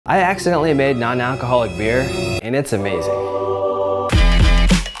I accidentally made non-alcoholic beer, and it's amazing.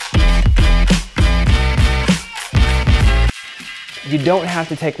 You don't have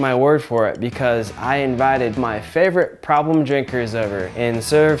to take my word for it, because I invited my favorite problem drinkers over and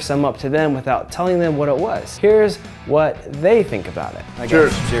served some up to them without telling them what it was. Here's what they think about it.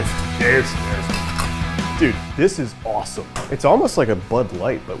 Cheers. Cheers. Cheers. Cheers. Dude, this is awesome. It's almost like a Bud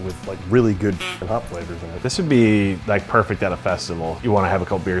Light, but with like really good hop flavors in it. This would be like perfect at a festival. You want to have a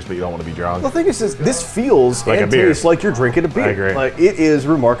couple beers, but you don't want to be drunk. The thing is, this feels like and a beer. tastes like you're drinking a beer. I agree. Like, it is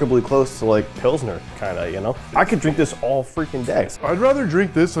remarkably close to like Pilsner, kind of, you know? I could drink this all freaking day. I'd rather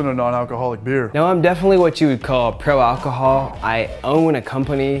drink this than a non-alcoholic beer. Now, I'm definitely what you would call pro-alcohol. I own a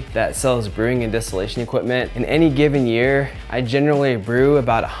company that sells brewing and distillation equipment. In any given year, I generally brew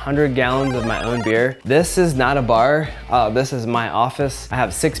about 100 gallons of my own beer. This is not a bar. This is my office. I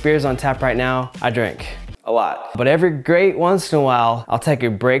have 6 beers on tap right now. I drink a lot. But every great once in a while, I'll take a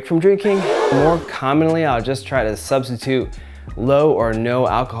break from drinking. More commonly, I'll just try to substitute low or no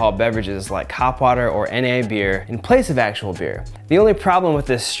alcohol beverages like hop water or NA beer in place of actual beer. The only problem with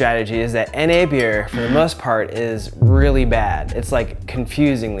this strategy is that NA beer, for the most part, is really bad. It's like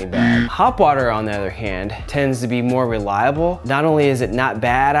confusingly bad. Hop water, on the other hand, tends to be more reliable. Not only is it not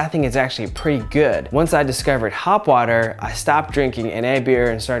bad, I think it's actually pretty good. Once I discovered hop water, I stopped drinking NA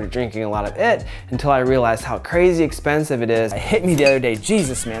beer and started drinking a lot of it until I realized how crazy expensive it is. It hit me the other day,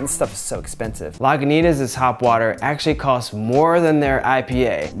 Jesus man, this stuff is so expensive. Lagunitas' hop water actually costs more than their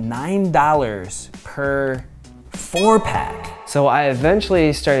IPA. $9 per 4-pack. So I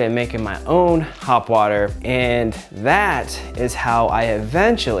eventually started making my own hop water, and that is how I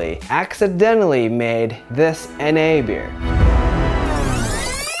eventually accidentally made this NA beer.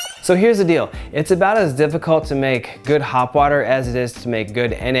 So here's the deal. It's about as difficult to make good hop water as it is to make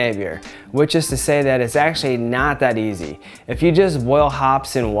good NA beer, which is to say that it's actually not that easy. If you just boil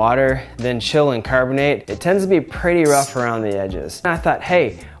hops in water, then chill and carbonate, it tends to be pretty rough around the edges. And I thought,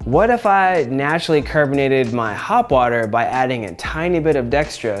 hey, what if I naturally carbonated my hop water by adding a tiny bit of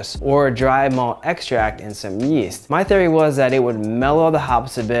dextrose or dry malt extract and some yeast? My theory was that it would mellow the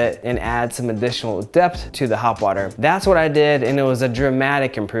hops a bit and add some additional depth to the hop water. That's what I did, and it was a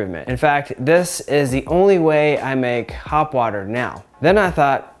dramatic improvement. In fact, this is the only way I make hop water now. Then I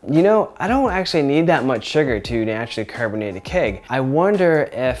thought, you know, I don't actually need that much sugar to naturally carbonate a keg. I wonder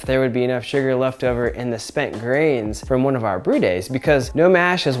if there would be enough sugar left over in the spent grains from one of our brew days, because no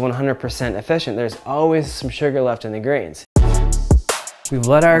mash is 100% efficient. There's always some sugar left in the grains. We've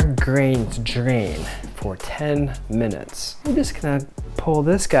let our grains drain for 10 minutes. We're just gonna pull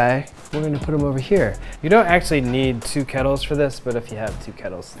this guy. We're gonna put him over here. You don't actually need 2 kettles for this, but if you have 2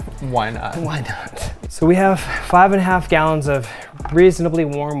 kettles, why not? Why not? So we have 5.5 gallons of reasonably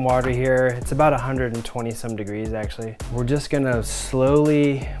warm water here. It's about 120 some degrees actually. We're just gonna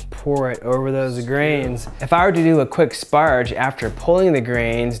slowly pour it over those grains. If I were to do a quick sparge after pulling the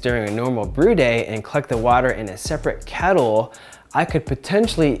grains during a normal brew day and collect the water in a separate kettle, I could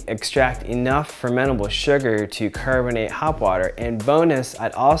potentially extract enough fermentable sugar to carbonate hop water, and bonus,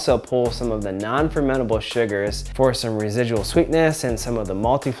 I'd also pull some of the non-fermentable sugars for some residual sweetness and some of the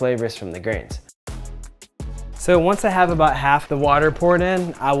malty flavors from the grains. So once I have about half the water poured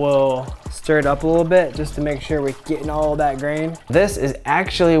in, I will stir it up a little bit just to make sure we're getting all that grain. This is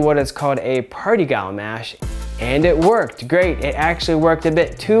actually what is called a party gal mash. And it worked great. It actually worked a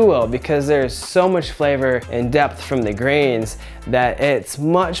bit too well, because there's so much flavor and depth from the grains that it's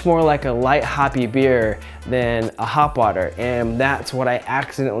much more like a light hoppy beer than a hop water. And that's what I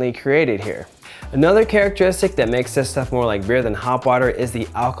accidentally created here. Another characteristic that makes this stuff more like beer than hop water is the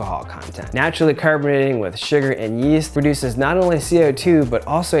alcohol content. Naturally carbonating with sugar and yeast produces not only CO2, but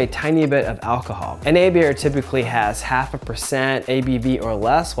also a tiny bit of alcohol. NA beer typically has 0.5% ABV or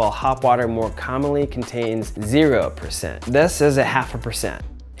less, while hop water more commonly contains 0%. This is a 0.5%.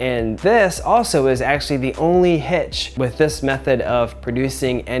 And this also is actually the only hitch with this method of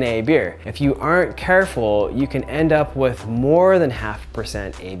producing NA beer. If you aren't careful, you can end up with more than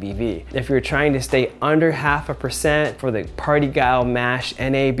 0.5% ABV. If you're trying to stay under 0.5% for the Party Gal mash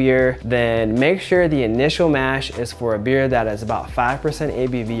NA beer, then make sure the initial mash is for a beer that is about 5%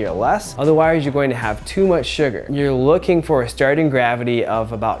 ABV or less. Otherwise, you're going to have too much sugar. You're looking for a starting gravity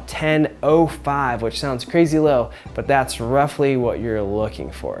of about 10.05, which sounds crazy low, but that's roughly what you're looking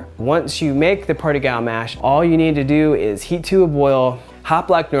for. Once you make the Party Gal mash, all you need to do is heat to a boil, Hop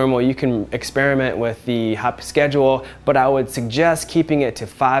like normal. You can experiment with the hop schedule, but I would suggest keeping it to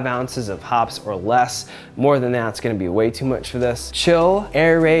 5 ounces of hops or less. More than that, it's gonna be way too much for this. Chill,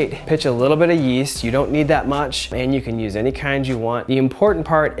 aerate, pitch a little bit of yeast. You don't need that much, and you can use any kind you want. The important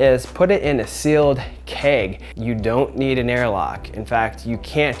part is put it in a sealed keg. You don't need an airlock. In fact, you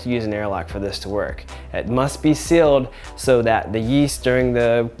can't use an airlock for this to work. It must be sealed so that the yeast during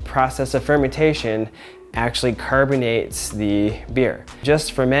the process of fermentation actually carbonates the beer.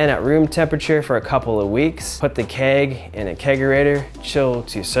 Just ferment at room temperature for a couple of weeks. Put the keg in a kegerator, chill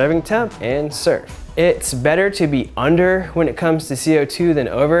to serving temp, and serve. It's better to be under when it comes to CO2 than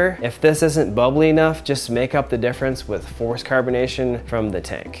over. If this isn't bubbly enough, just make up the difference with forced carbonation from the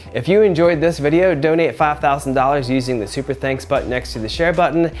tank. If you enjoyed this video, donate $5,000 using the super thanks button next to the share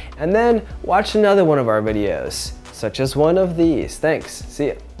button, and then watch another one of our videos, such as one of these. Thanks, see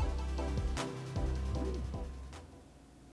ya.